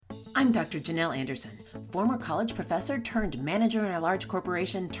I'm Dr. Janelle Anderson, former college professor turned manager in a large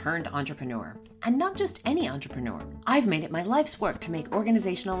corporation turned entrepreneur. And not just any entrepreneur. I've made it my life's work to make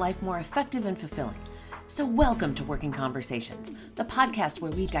organizational life more effective and fulfilling. So welcome to Working Conversations, the podcast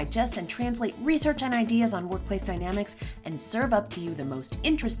where we digest and translate research and ideas on workplace dynamics and serve up to you the most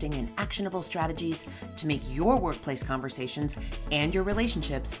interesting and actionable strategies to make your workplace conversations and your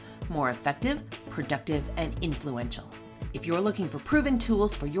relationships more effective, productive, and influential. If you're looking for proven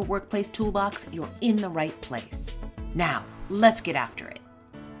tools for your workplace toolbox, you're in the right place. Now, let's get after it.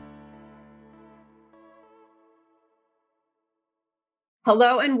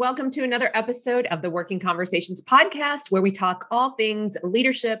 Hello, and welcome to another episode of the Working Conversations podcast, where we talk all things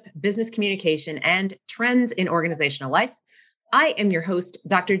leadership, business communication, and trends in organizational life. I am your host,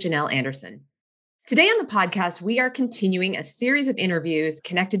 Dr. Janelle Anderson. Today on the podcast, we are continuing a series of interviews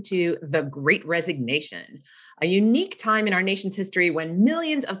connected to the Great Resignation, a unique time in our nation's history when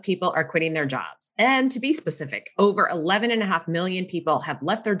millions of people are quitting their jobs. And to be specific, over 11.5 million people have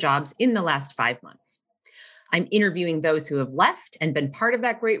left their jobs in the last 5 months. I'm interviewing those who have left and been part of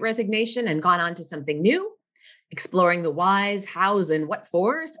that Great Resignation and gone on to something new, exploring the whys, hows, and what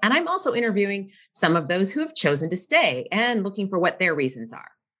fors. And I'm also interviewing some of those who have chosen to stay and looking for what their reasons are.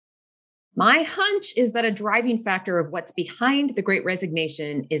 My hunch is that a driving factor of what's behind the Great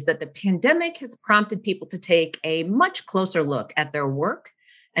Resignation is that the pandemic has prompted people to take a much closer look at their work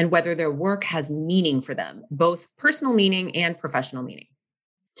and whether their work has meaning for them, both personal meaning and professional meaning.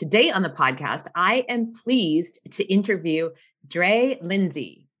 Today on the podcast, I am pleased to interview Dre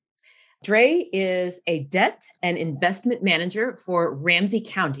Lindsey. Dre is a debt and investment manager for Ramsey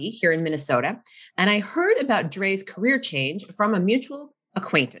County here in Minnesota. And I heard about Dre's career change from a mutual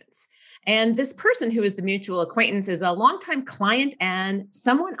acquaintance. And this person who is the mutual acquaintance is a longtime client and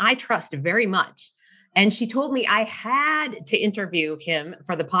someone I trust very much. And she told me I had to interview him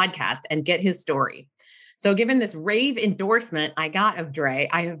for the podcast and get his story. So given this rave endorsement I got of Dre,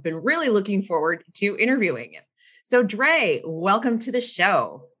 I have been really looking forward to interviewing him. So Dre, welcome to the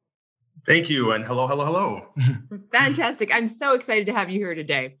show. Thank you. And hello. Fantastic. I'm so excited to have you here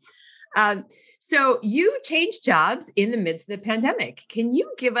today. So you changed jobs in the midst of the pandemic. Can you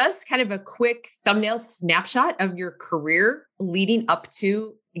give us kind of a quick thumbnail snapshot of your career leading up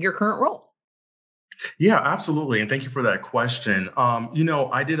to your current role? Yeah, absolutely. And thank you for that question.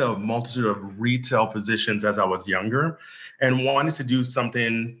 I did a multitude of retail positions as I was younger and wanted to do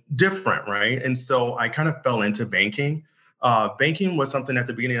something different, right? And so I kind of fell into banking. Banking was something at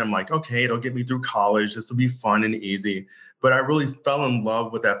the beginning, I'm like, okay, it'll get me through college. This will be fun and easy. But I really fell in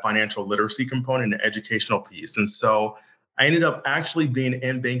love with that financial literacy component and the educational piece. And so I ended up actually being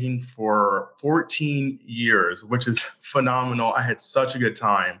in banking for 14 years, which is phenomenal. I had such a good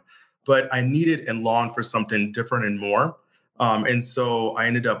time, but I needed and longed for something different and more. And so I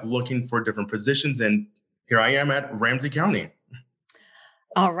ended up looking for different positions. And here I am at Ramsey County.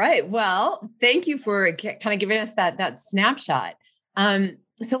 All right. Well, thank you for kind of giving us that snapshot.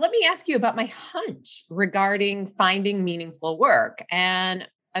 So let me ask you about my hunch regarding finding meaningful work. And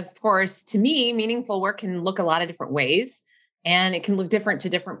of course, to me, meaningful work can look a lot of different ways, and it can look different to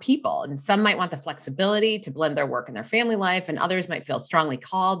different people. And some might want the flexibility to blend their work and their family life, and others might feel strongly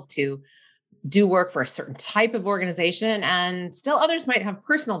called to do work for a certain type of organization. And still others might have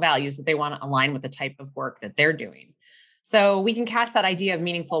personal values that they want to align with the type of work that they're doing. So we can cast that idea of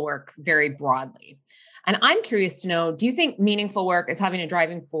meaningful work very broadly. And I'm curious to know, do you think meaningful work is having a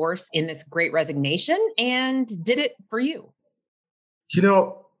driving force in this Great Resignation? And did it for you?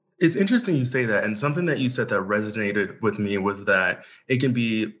 It's interesting you say that. And something that you said that resonated with me was that it can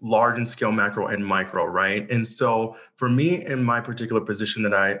be large in scale, macro and micro, right? And so for me, in my particular position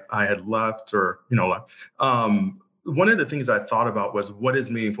that I had left one of the things I thought about was, what is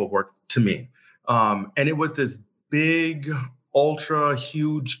meaningful work to me? And it was this big, ultra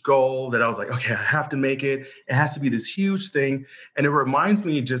huge goal that I was like, okay, I have to make it. It has to be this huge thing. And it reminds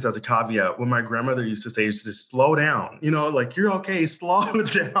me, just as a caveat, when my grandmother used to say, just slow down, like, you're okay, slow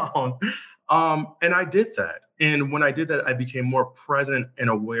down. And I did that. And when I did that, I became more present and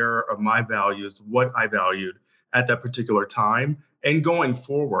aware of my values, what I valued at that particular time and going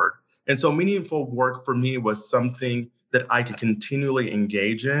forward. And so meaningful work for me was something that I can continually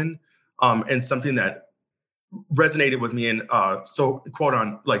engage in, and something that resonated with me and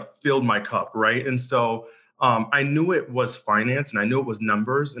filled my cup, right? And so I knew it was finance, and I knew it was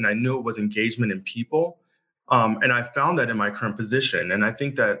numbers, and I knew it was engagement in people. And I found that in my current position. And I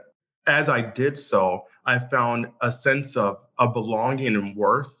think that as I did so, I found a sense of belonging and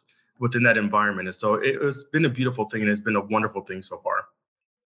worth within that environment. And so it's been a beautiful thing, and it's been a wonderful thing so far.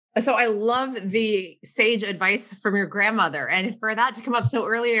 So I love the sage advice from your grandmother, and for that to come up so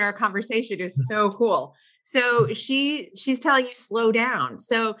early in our conversation is so cool. So she's telling you slow down.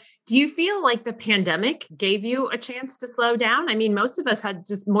 So do you feel like the pandemic gave you a chance to slow down? I mean, most of us had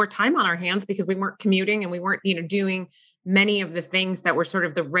just more time on our hands because we weren't commuting and we weren't, doing many of the things that were sort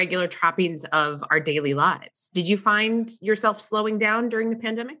of the regular trappings of our daily lives. Did you find yourself slowing down during the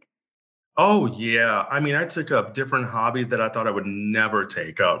pandemic? Oh yeah. I mean, I took up different hobbies that I thought I would never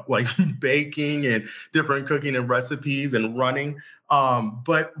take up, like baking and different cooking and recipes and running.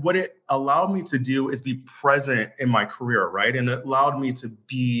 But what it allowed me to do is be present in my career, right? And it allowed me to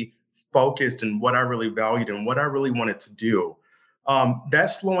be focused in what I really valued and what I really wanted to do. That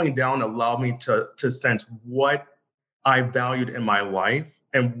slowing down allowed me to sense what I valued in my life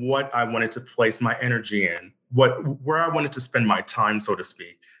and what I wanted to place my energy in, where I wanted to spend my time, so to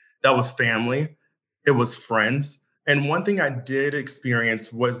speak. That was family, it was friends. And one thing I did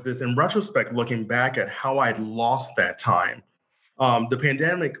experience was this in retrospect, looking back at how I'd lost that time. The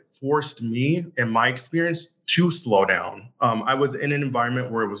pandemic forced me, in my experience, to slow down. I was in an environment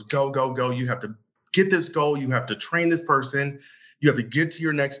where it was go, go, go. You have to get this goal, you have to train this person, you have to get to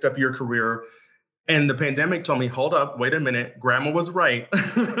your next step of your career. And the pandemic told me, hold up, wait a minute, grandma was right.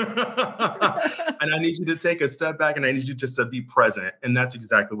 And I need you to take a step back and I need you just to be present. And that's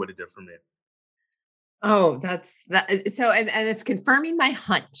exactly what it did for me. Oh, that's that. So, and it's confirming my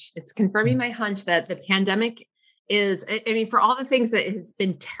hunch. It's confirming my hunch that the pandemic is, I mean, for all the things that has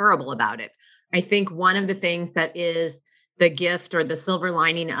been terrible about it, I think one of the things that is the gift or the silver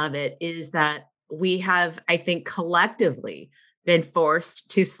lining of it is that we have, I think, collectively been forced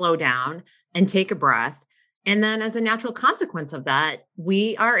to slow down and take a breath. And then, as a natural consequence of that,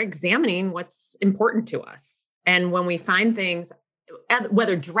 we are examining what's important to us. And when we find things,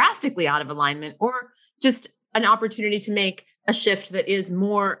 whether drastically out of alignment or just an opportunity to make a shift that is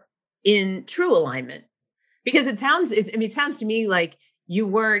more in true alignment, because it sounds to me like you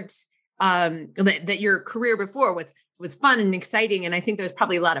weren't that your career before was fun and exciting, and I think there's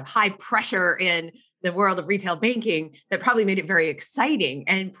probably a lot of high pressure in the world of retail banking that probably made it very exciting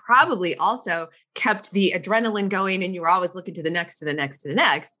and probably also kept the adrenaline going, and you were always looking to the next, to the next, to the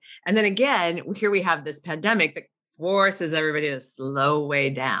next. And then again, here we have this pandemic that forces everybody to slow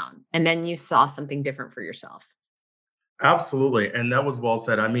way down. And then you saw something different for yourself. Absolutely. And that was well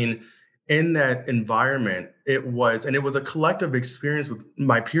said. I mean, in that environment, it was a collective experience with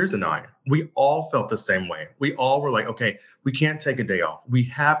my peers and I. We all felt the same way. We all were like, okay, we can't take a day off. We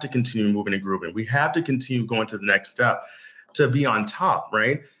have to continue moving and grooving. We have to continue going to the next step to be on top,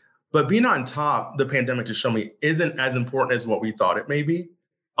 right? But being on top, the pandemic has shown me isn't as important as what we thought it may be.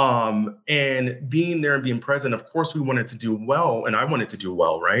 And being there and being present, of course, we wanted to do well, and I wanted to do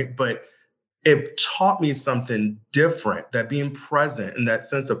well, right? But it taught me something different, that being present and that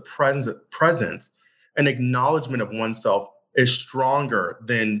sense of presence and acknowledgement of oneself is stronger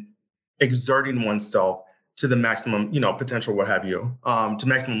than exerting oneself to the maximum, potential, what have you, to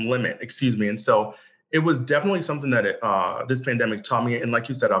maximum limit, excuse me. And so it was definitely something that this pandemic taught me. And like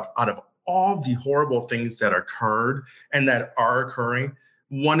you said, out of all the horrible things that occurred and that are occurring,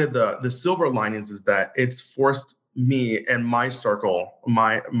 one of the silver linings is that it's forced me and my circle,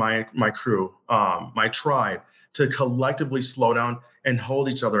 my crew, my tribe, to collectively slow down and hold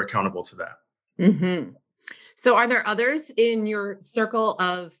each other accountable to that. Mm-hmm. So are there others in your circle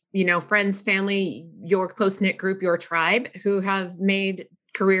of, friends, family, your close-knit group, your tribe who have made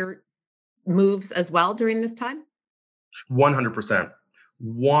career moves as well during this time? 100%.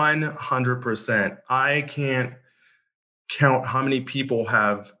 100%. I can't count how many people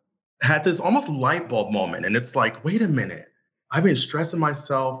have had this almost light bulb moment. And it's like, wait a minute, I've been stressing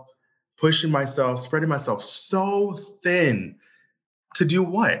myself, pushing myself, spreading myself so thin to do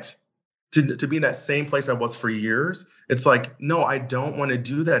what? To be in that same place I was for years. It's like, no, I don't want to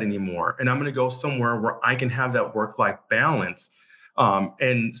do that anymore. And I'm going to go somewhere where I can have that work-life balance,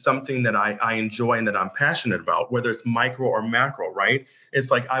 and something that I enjoy and that I'm passionate about, whether it's micro or macro, right?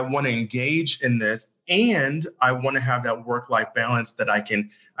 It's like I want to engage in this, and I want to have that work-life balance that I can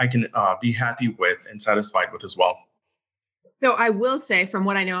be happy with and satisfied with as well. So I will say, from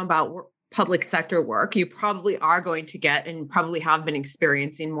what I know about public sector work, you probably are going to get and probably have been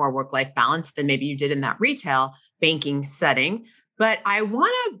experiencing more work-life balance than maybe you did in that retail banking setting. But I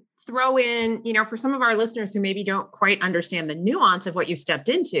want to throw in, for some of our listeners who maybe don't quite understand the nuance of what you stepped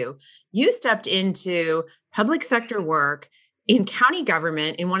into public sector work in county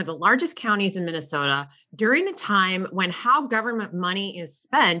government in one of the largest counties in Minnesota during a time when how government money is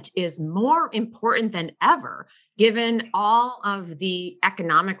spent is more important than ever, given all of the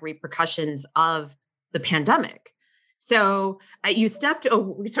economic repercussions of the pandemic. So you stepped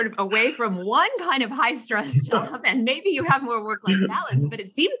sort of away from one kind of high stress job, and maybe you have more work-life balance, but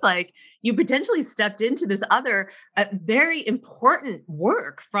it seems like you potentially stepped into this other very important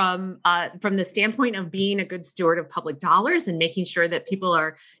work from the standpoint of being a good steward of public dollars and making sure that people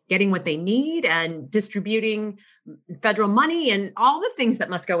are getting what they need and distributing federal money and all the things that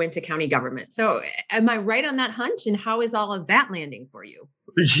must go into county government. So am I right on that hunch? And how is all of that landing for you?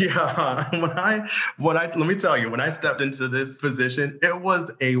 Yeah, let me tell you, when I stepped into this position, it was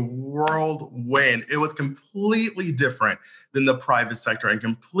a whirlwind. It was completely different than the private sector and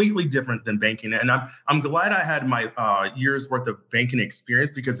completely different than banking. And I'm glad I had my years worth of banking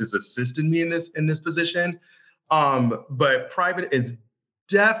experience because it's assisted me in this position. But private is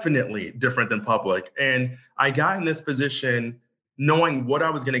definitely different than public. And I got in this position knowing what I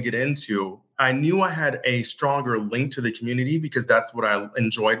was going to get into. I knew I had a stronger link to the community because that's what I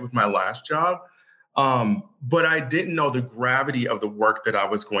enjoyed with my last job. But I didn't know the gravity of the work that I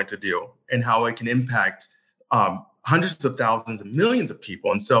was going to do and how it can impact hundreds of thousands and millions of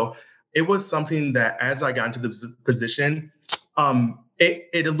people. And so it was something that as I got into the position,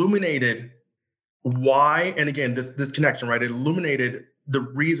 it illuminated why, and again, this connection, right? It illuminated the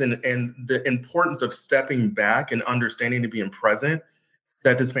reason and the importance of stepping back and understanding to being present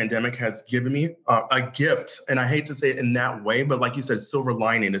that this pandemic has given me a gift. And I hate to say it in that way, but like you said, silver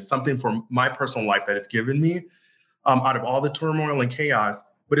lining is something for my personal life that it's given me out of all the turmoil and chaos,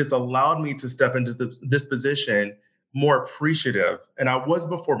 but it's allowed me to step into this position more appreciative. And I was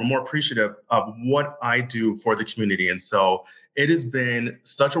before, but more appreciative of what I do for the community. And so it has been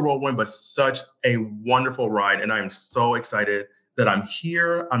such a whirlwind, but such a wonderful ride. And I'm so excited that I'm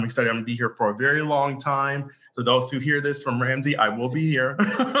here. I'm excited I'm going to be here for a very long time. So those who hear this from Ramsey, I will be here.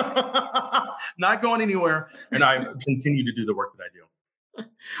 Not going anywhere. And I continue to do the work that I do.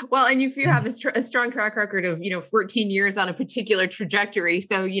 Well, and if you have a strong track record of, 14 years on a particular trajectory.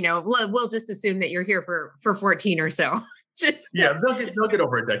 So, we'll just assume that you're here for 14 or so. Yeah, they'll get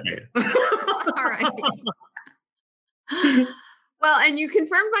over a decade. All right. Well, and you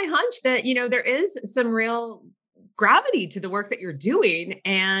confirmed my hunch that, there is some real gravity to the work that you're doing.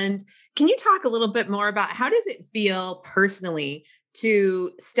 And can you talk a little bit more about how does it feel personally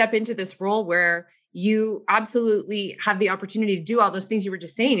to step into this role where you absolutely have the opportunity to do all those things you were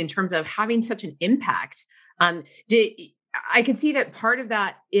just saying in terms of having such an impact? I can see that part of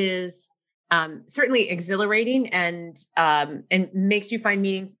that is certainly exhilarating and makes you find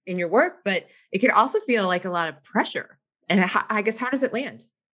meaning in your work, but it could also feel like a lot of pressure. And I guess, how does it land?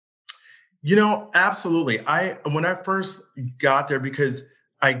 Absolutely. When I first got there, because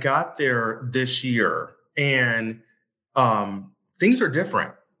I got there this year and things are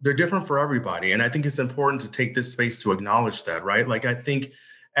different. They're different for everybody. And I think it's important to take this space to acknowledge that, right? Like, I think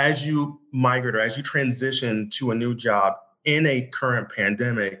as you migrate or as you transition to a new job in a current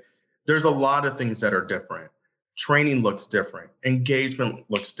pandemic, there's a lot of things that are different. Training looks different. Engagement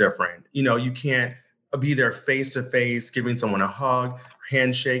looks different. You can't be there face to face, giving someone a hug,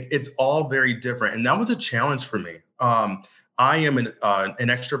 handshake. It's all very different. And that was a challenge for me. I am an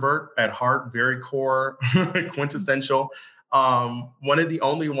extrovert at heart, very core, quintessential. One of the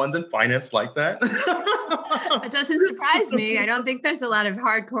only ones in finance like that. It doesn't surprise me. I don't think there's a lot of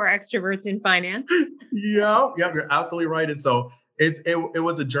hardcore extroverts in finance. Yeah, you're absolutely right. And so it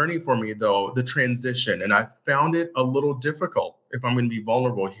was a journey for me, though, the transition. And I found it a little difficult, if I'm going to be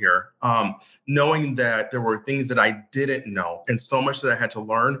vulnerable here, knowing that there were things that I didn't know and so much that I had to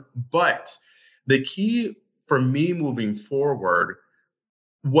learn. But the key for me moving forward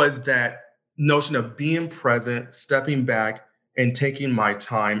was that notion of being present, stepping back, and taking my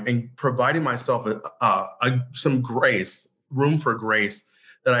time and providing myself some grace, room for grace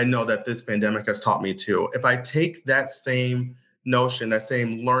that I know that this pandemic has taught me too. If I take that same notion, that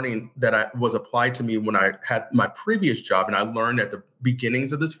same learning that was applied to me when I had my previous job and I learned at the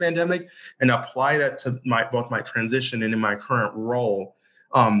beginnings of this pandemic and apply that to both my transition and in my current role,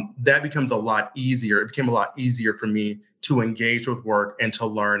 that becomes a lot easier. It became a lot easier for me to engage with work and to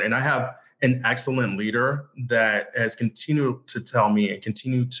learn. And I have an excellent leader that has continued to tell me and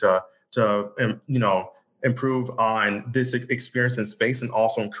continue to improve on this experience in space and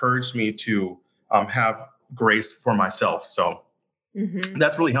also encouraged me to have grace for myself. So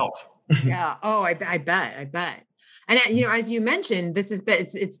that's really helped. Yeah. Oh, I bet. And as you mentioned,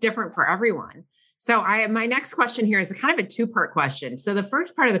 it's different for everyone. So my next question here is a kind of a two-part question. So the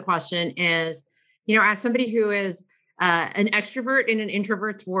first part of the question is, as somebody who is an extrovert in an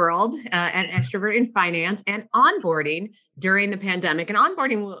introvert's world, an extrovert in finance and onboarding during the pandemic, and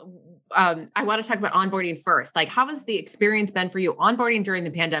onboarding, I want to talk about onboarding first. Like, how has the experience been for you onboarding during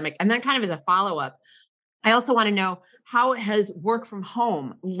the pandemic? And then kind of as a follow-up, I also want to know how has work from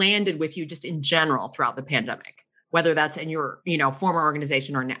home landed with you just in general throughout the pandemic, whether that's in your, former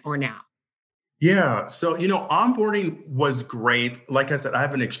organization or now? Yeah. So, onboarding was great. Like I said, I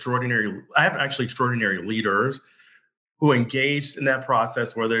have actually extraordinary leaders who engaged in that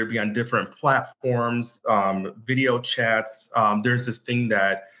process, whether it be on different platforms, video chats. There's this thing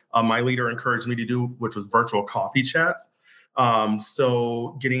that my leader encouraged me to do, which was virtual coffee chats.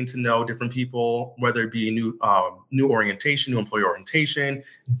 So getting to know different people, whether it be new orientation, new employee orientation,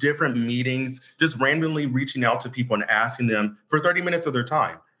 different meetings, just randomly reaching out to people and asking them for 30 minutes of their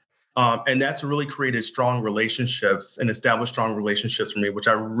time. And that's really created strong relationships and established strong relationships for me, which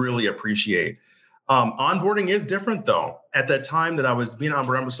I really appreciate. Onboarding is different though. At that time that I was being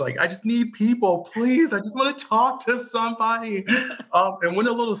onboarded, I was like, I just need people, please. I just want to talk to somebody. And went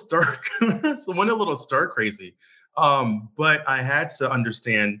a little stir crazy. But I had to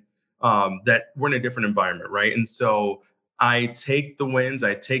understand that we're in a different environment, right? And so I take the wins,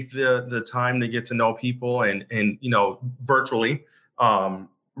 I take the time to get to know people and virtually.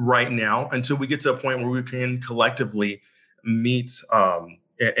 Right now until we get to a point where we can collectively meet and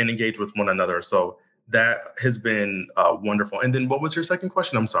engage with one another. So that has been wonderful. And then what was your second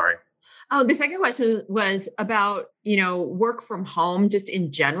question? I'm sorry. Oh, the second question was about, work from home just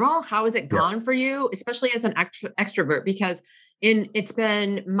in general. How has it Yeah. gone for you, especially as an extrovert? Because it's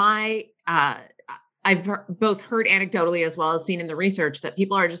been I've both heard anecdotally as well as seen in the research that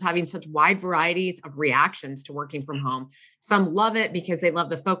people are just having such wide varieties of reactions to working from home. Some love it because they love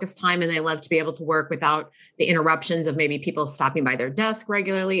the focus time and they love to be able to work without the interruptions of maybe people stopping by their desk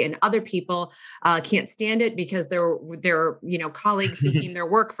regularly. And other people can't stand it because their colleagues became their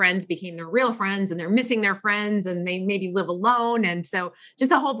work friends, became their real friends, and they're missing their friends and they maybe live alone. And so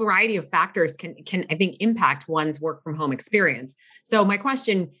just a whole variety of factors can I think impact one's work from home experience. So my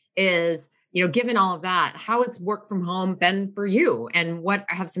question is, given all of that, how has work from home been for you? And what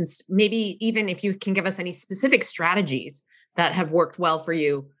have some, maybe even if you can give us any specific strategies that have worked well for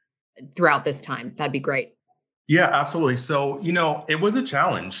you throughout this time, that'd be great. Yeah, absolutely. So, it was a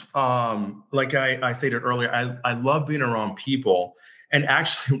challenge. Like I stated earlier, I love being around people. And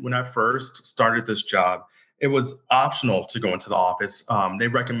actually, when I first started this job, it was optional to go into the office. They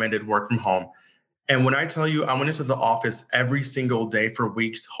recommended work from home. And when I tell you, I went into the office every single day for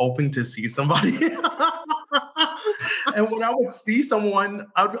weeks, hoping to see somebody. And when I would see someone,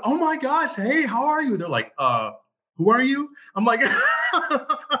 I would, oh my gosh, hey, how are you? They're like, who are you? I'm like,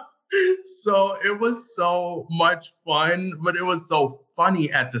 so it was so much fun, but it was so funny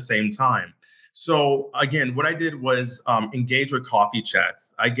at the same time. So again, what I did was engage with coffee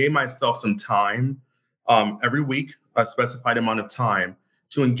chats. I gave myself some time every week, a specified amount of time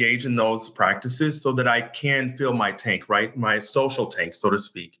to engage in those practices so that I can fill my tank, right? My social tank, so to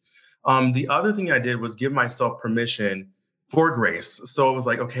speak. The other thing I did was give myself permission for grace. So it was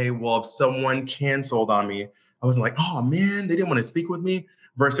like, okay, well, if someone canceled on me, I was like, oh man, they didn't want to speak with me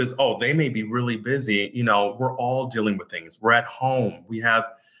versus, oh, they may be really busy. We're all dealing with things. We're at home.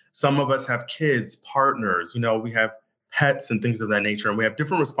 Some of us have kids, partners, we have pets and things of that nature. And we have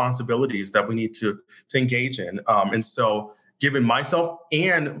different responsibilities that we need to engage in. And so giving myself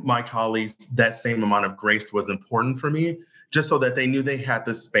and my colleagues that same amount of grace was important for me, just so that they knew they had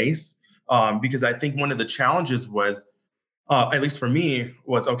the space. Because I think one of the challenges was, at least for me,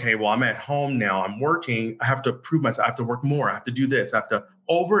 was, okay, well, I'm at home now, I'm working, I have to prove myself, I have to work more, I have to do this, I have to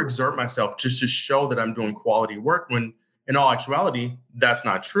overexert myself just to show that I'm doing quality work, when in all actuality, that's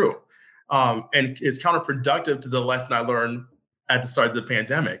not true. And it's counterproductive to the lesson I learned at the start of the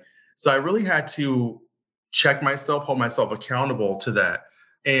pandemic. So I really had to check myself, hold myself accountable to that.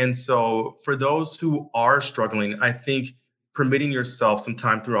 And so for those who are struggling, I think permitting yourself some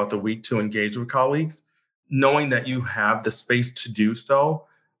time throughout the week to engage with colleagues, knowing that you have the space to do so,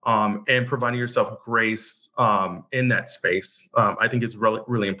 and providing yourself grace in that space, I think is really,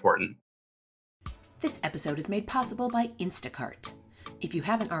 really important. This episode is made possible by Instacart. If you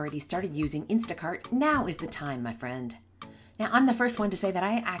haven't already started using Instacart, now is the time, my friend. Now, I'm the first one to say that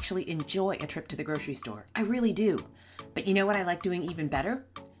I actually enjoy a trip to the grocery store. I really do. But you know what I like doing even better?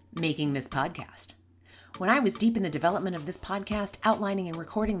 Making this podcast. When I was deep in the development of this podcast, outlining and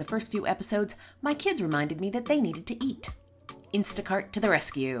recording the first few episodes, my kids reminded me that they needed to eat. Instacart to the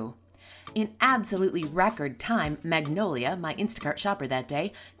rescue. In absolutely record time, Magnolia, my Instacart shopper that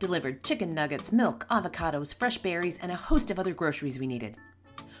day, delivered chicken nuggets, milk, avocados, fresh berries, and a host of other groceries we needed.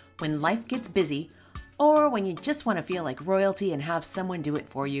 When life gets busy, or when you just want to feel like royalty and have someone do it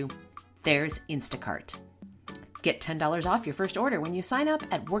for you, there's Instacart. Get $10 off your first order when you sign up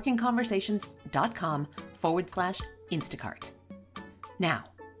at workingconversations.com/Instacart. Now,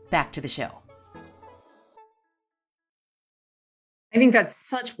 back to the show. I think that's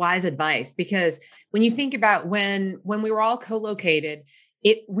such wise advice, because when you think about when we were all co-located,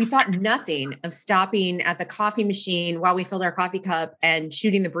 we thought nothing of stopping at the coffee machine while we filled our coffee cup and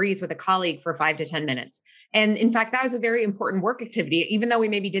shooting the breeze with a colleague for 5 to 10 minutes. And in fact, that was a very important work activity, even though we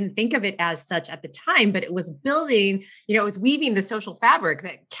maybe didn't think of it as such at the time, but it was building, it was weaving the social fabric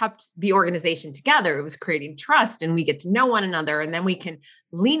that kept the organization together. It was creating trust, and we get to know one another, and then we can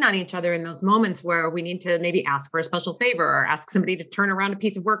lean on each other in those moments where we need to maybe ask for a special favor or ask somebody to turn around a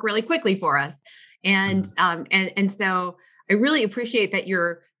piece of work really quickly for us. And so I really appreciate that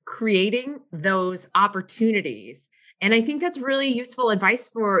you're creating those opportunities. And I think that's really useful advice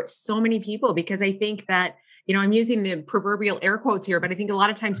for so many people, because I think that, I'm using the proverbial air quotes here, but I think a lot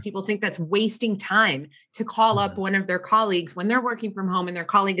of times people think that's wasting time to call up one of their colleagues when they're working from home and their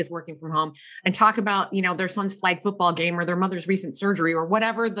colleague is working from home and talk about, their son's flag football game or their mother's recent surgery or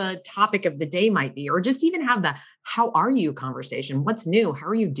whatever the topic of the day might be, or just even have the "how are you" conversation. What's new? How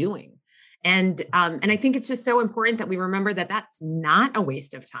are you doing? And I think it's just so important that we remember that that's not a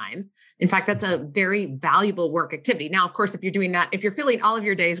waste of time. In fact, that's a very valuable work activity. Now, of course, if you're doing that, if you're filling all of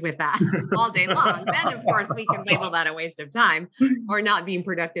your days with that all day long, then of course we can label that a waste of time or not being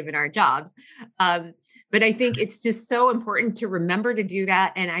productive in our jobs. But I think it's just so important to remember to do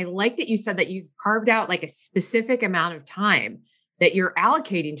that. And I like that you said that you've carved out like a specific amount of time that you're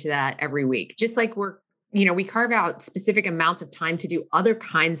allocating to that every week, just like we carve out specific amounts of time to do other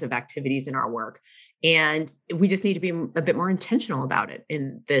kinds of activities in our work. And we just need to be a bit more intentional about it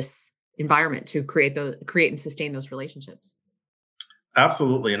in this environment to create and sustain those relationships.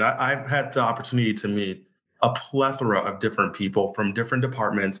 Absolutely. And I've had the opportunity to meet a plethora of different people from different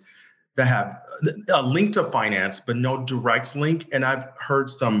departments that have a link to finance, but no direct link. And I've heard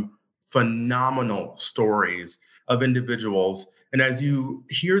some phenomenal stories of individuals. And as you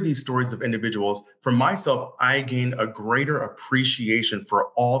hear these stories of individuals, for myself, I gain a greater appreciation for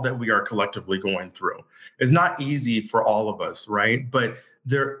all that we are collectively going through. It's not easy for all of us, right? But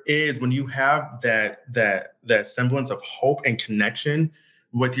there is, when you have that semblance of hope and connection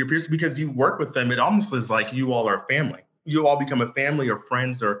with your peers, because you work with them, it almost is like you all are family. You all become a family or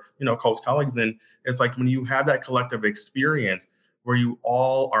friends or, close colleagues. And it's like when you have that collective experience where you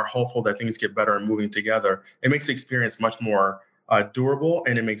all are hopeful that things get better and moving together, it makes the experience much more durable,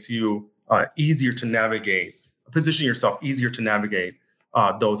 and it makes you easier to navigate, position yourself easier to navigate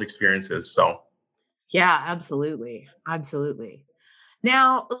those experiences. So, yeah, absolutely. Absolutely.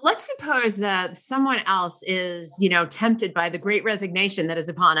 Now, let's suppose that someone else is, tempted by the great resignation that is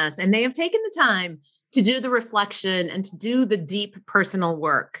upon us, and they have taken the time to do the reflection and to do the deep personal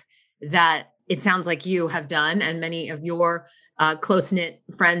work that it sounds like you have done and many of your close-knit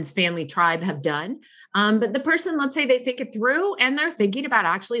friends, family, tribe have done. But the person, let's say they think it through and they're thinking about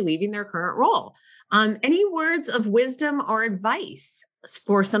actually leaving their current role. Any words of wisdom or advice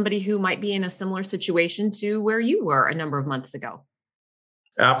for somebody who might be in a similar situation to where you were a number of months ago?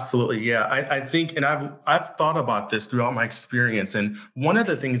 Absolutely. Yeah. I think, and I've thought about this throughout my experience. And one of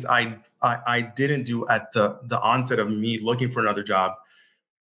the things I didn't do at the onset of me looking for another job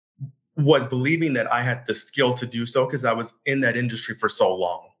was believing that I had the skill to do so because I was in that industry for so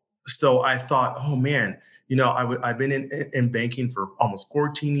long. So I thought, oh man, I've been in banking for almost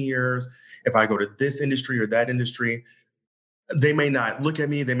 14 years. If I go to this industry or that industry, they may not look at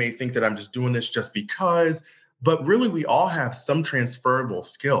me. They may think that I'm just doing this just because. But really, we all have some transferable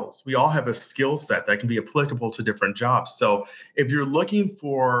skills. We all have a skill set that can be applicable to different jobs. So if you're looking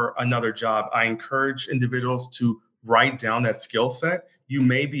for another job, I encourage individuals to write down that skill set. You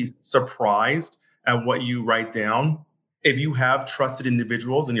may be surprised at what you write down. If you have trusted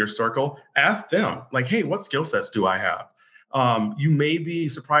individuals in your circle, ask them, like, hey, what skill sets do I have? You may be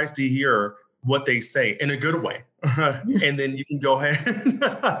surprised to hear what they say in a good way. And then you can go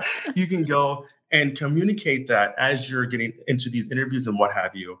ahead, you can go and communicate that as you're getting into these interviews and what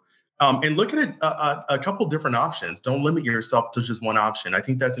have you. And look at a couple different options. Don't limit yourself to just one option. I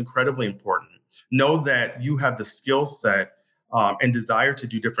think that's incredibly important. Know that you have the skill set and desire to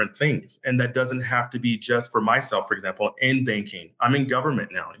do different things. And that doesn't have to be just for myself, for example, in banking. I'm in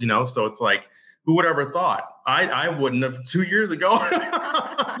government now, so it's like, who would ever thought? I wouldn't have 2 years ago.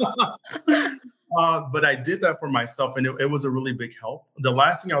 But I did that for myself, and it was a really big help. The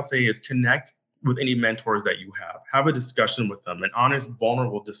last thing I'll say is connect with any mentors that you have. Have a discussion with them, an honest,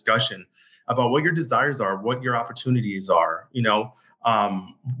 vulnerable discussion about what your desires are, what your opportunities are,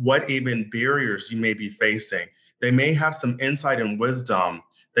 what even barriers you may be facing. They may have some insight and wisdom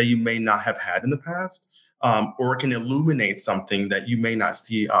that you may not have had in the past, or can illuminate something that you may not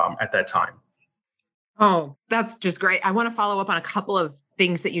see at that time. Oh, that's just great. I want to follow up on a couple of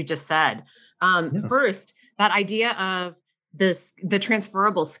things that you just said. First, that idea of the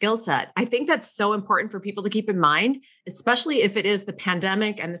transferable skill set. I think that's so important for people to keep in mind, especially if it is the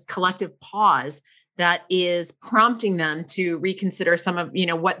pandemic and this collective pause that is prompting them to reconsider some of,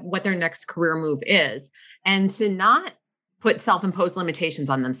 what their next career move is, and to not put self-imposed limitations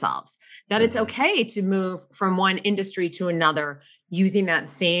on themselves, that it's okay to move from one industry to another using that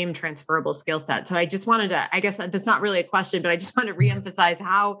same transferable skill set. So I just wanted to, I guess that's not really a question, but I just want to reemphasize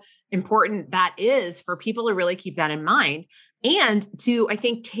how important that is for people to really keep that in mind, and to, I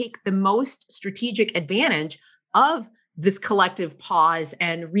think, take the most strategic advantage of this collective pause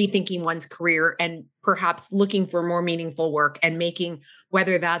and rethinking one's career, and perhaps looking for more meaningful work and making,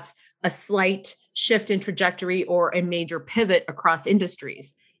 whether that's a slight shift in trajectory or a major pivot across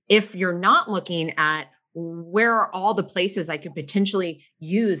industries. If you're not looking at where are all the places I could potentially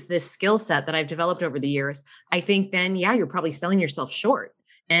use this skill set that I've developed over the years, I think then, you're probably selling yourself short.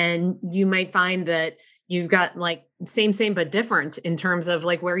 And you might find that you've got like same, but different in terms of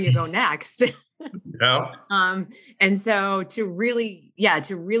like where you go next. Yeah. And so to really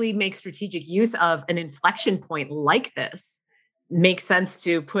make strategic use of an inflection point like this makes sense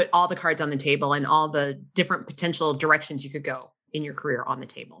to put all the cards on the table and all the different potential directions you could go in your career on the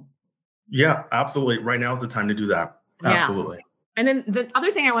table. Yeah, absolutely. Right now is the time to do that. Absolutely. Yeah. And then the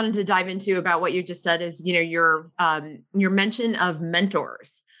other thing I wanted to dive into about what you just said is, your mention of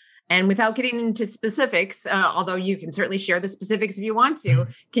mentors. And without getting into specifics, although you can certainly share the specifics if you want to,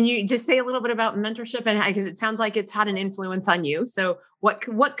 can you just say a little bit about mentorship? And because it sounds like it's had an influence on you. So what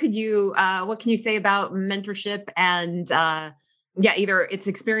can you say about mentorship and either its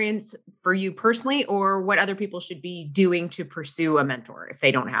experience for you personally, or what other people should be doing to pursue a mentor if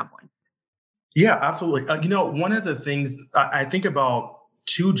they don't have one? Yeah, absolutely. One of the things I think about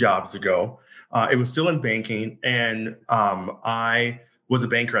 2 jobs ago, it was still in banking, and I was a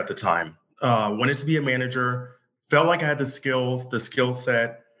banker at the time. Wanted to be a manager, felt like I had the skill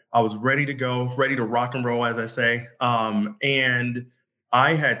set. I was ready to go, ready to rock and roll, as I say. And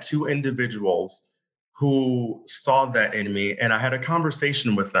I had 2 individuals who saw that in me, and I had a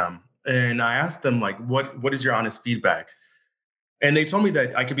conversation with them. And I asked them, like, what is your honest feedback? And they told me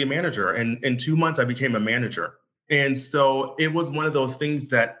that I could be a manager. And in 2 months, I became a manager. And so it was one of those things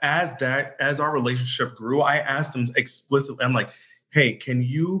that as our relationship grew, I asked them explicitly, I'm like, hey, can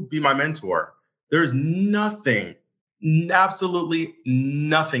you be my mentor? There's absolutely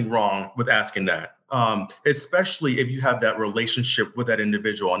nothing wrong with asking that, especially if you have that relationship with that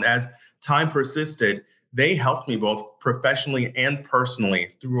individual. And as time persisted, they helped me both professionally and personally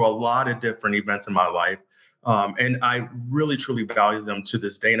through a lot of different events in my life. And I really, truly value them to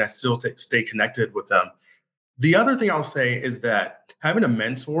this day, and I still stay connected with them. The other thing I'll say is that having a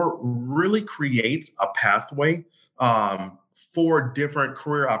mentor really creates a pathway for different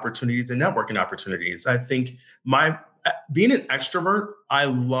career opportunities and networking opportunities. I think being an extrovert, I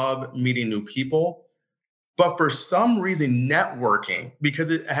love meeting new people. But for some reason, networking, because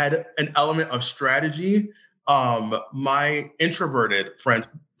it had an element of strategy, my introverted friends,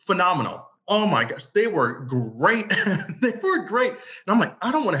 phenomenal. Oh my gosh, they were great. They were great. And I'm like,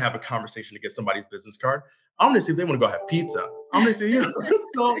 I don't want to have a conversation to get somebody's business card. I want to see if they want to go have pizza. I'm going to see,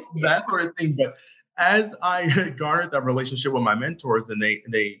 so that sort of thing. But as I garnered that relationship with my mentors, and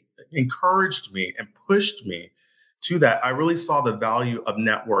they encouraged me and pushed me to that, I really saw the value of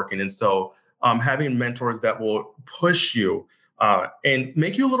networking. And so having mentors that will push you and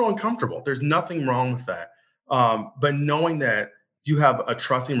make you a little uncomfortable, there's nothing wrong with that. But knowing that you have a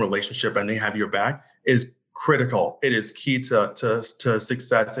trusting relationship and they have your back is critical. It is key to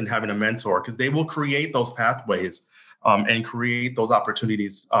success in having a mentor, because they will create those pathways and create those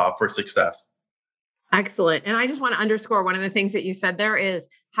opportunities for success. Excellent. And I just want to underscore one of the things that you said there is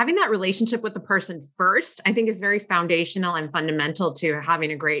having that relationship with the person first, I think is very foundational and fundamental to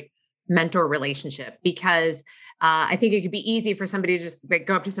having a great mentor relationship, because I think it could be easy for somebody to just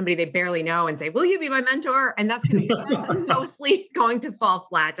go up to somebody they barely know and say, will you be my mentor? And that's mostly going to fall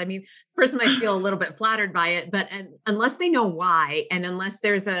flat. I mean, the person might feel a little bit flattered by it, but unless they know why, and unless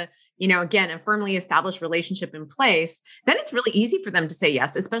there's a firmly established relationship in place, then it's really easy for them to say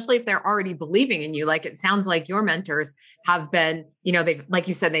yes, especially if they're already believing in you. Like it sounds like your mentors have been, they've, like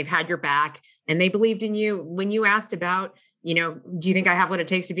you said, they've had your back and they believed in you when you asked about, do you think I have what it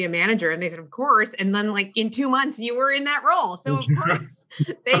takes to be a manager? And they said, of course. And then like in 2 months, you were in that role. So of course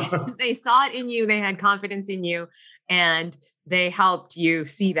they saw it in you. They had confidence in you, and they helped you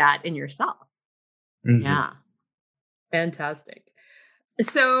see that in yourself. Mm-hmm. Yeah. Fantastic.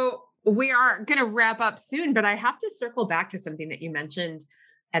 So we are going to wrap up soon, but I have to circle back to something that you mentioned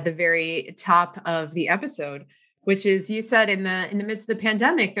at the very top of the episode. Which is, you said in the midst of the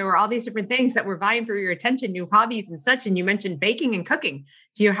pandemic, there were all these different things that were vying for your attention, new hobbies and such. And you mentioned baking and cooking.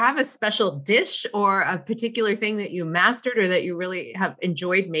 Do you have a special dish or a particular thing that you mastered or that you really have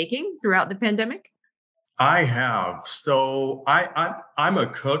enjoyed making throughout the pandemic? I have. So I'm a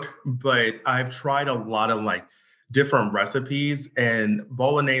cook, but I've tried a lot of like different recipes, and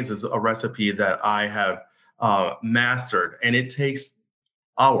bolognese is a recipe that I have mastered, and it takes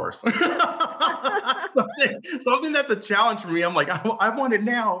hours. something that's a challenge for me. I'm like, I want it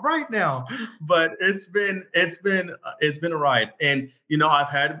now, right now. But it's been a ride. And I've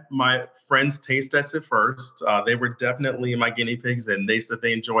had my friends taste test it first. They were definitely my guinea pigs, and they said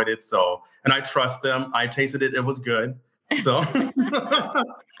they enjoyed it. So, and I trust them. I tasted it; it was good. So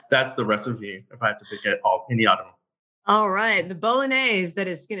that's the recipe. If I had to pick any out of them. All right. The bolognese that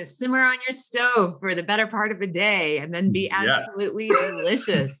is going to simmer on your stove for the better part of a day and then be absolutely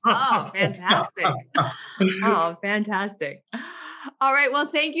delicious. Oh, fantastic. Oh, fantastic. All right. Well,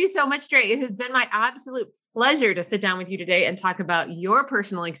 thank you so much, Dre. It has been my absolute pleasure to sit down with you today and talk about your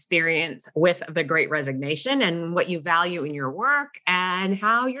personal experience with the Great Resignation and what you value in your work and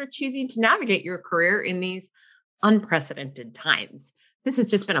how you're choosing to navigate your career in these unprecedented times. This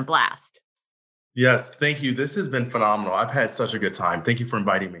has just been a blast. Yes, thank you. This has been phenomenal. I've had such a good time. Thank you for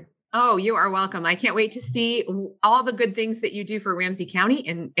inviting me. Oh, you are welcome. I can't wait to see all the good things that you do for Ramsey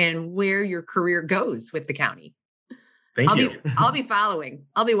County and where your career goes with the county. Thank you. I'll be following.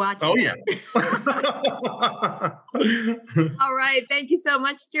 I'll be watching. Oh, yeah. All right. Thank you so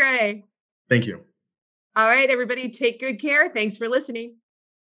much, Dre. Thank you. All right, everybody, take good care. Thanks for listening.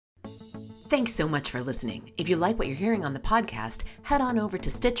 Thanks so much for listening. If you like what you're hearing on the podcast, head on over to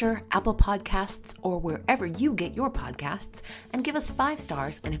Stitcher, Apple Podcasts, or wherever you get your podcasts and give us 5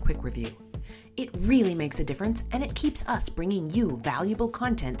 stars and a quick review. It really makes a difference, and it keeps us bringing you valuable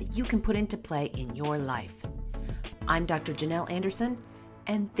content that you can put into play in your life. I'm Dr. Janelle Anderson,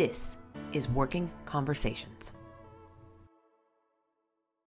 and this is Working Conversations.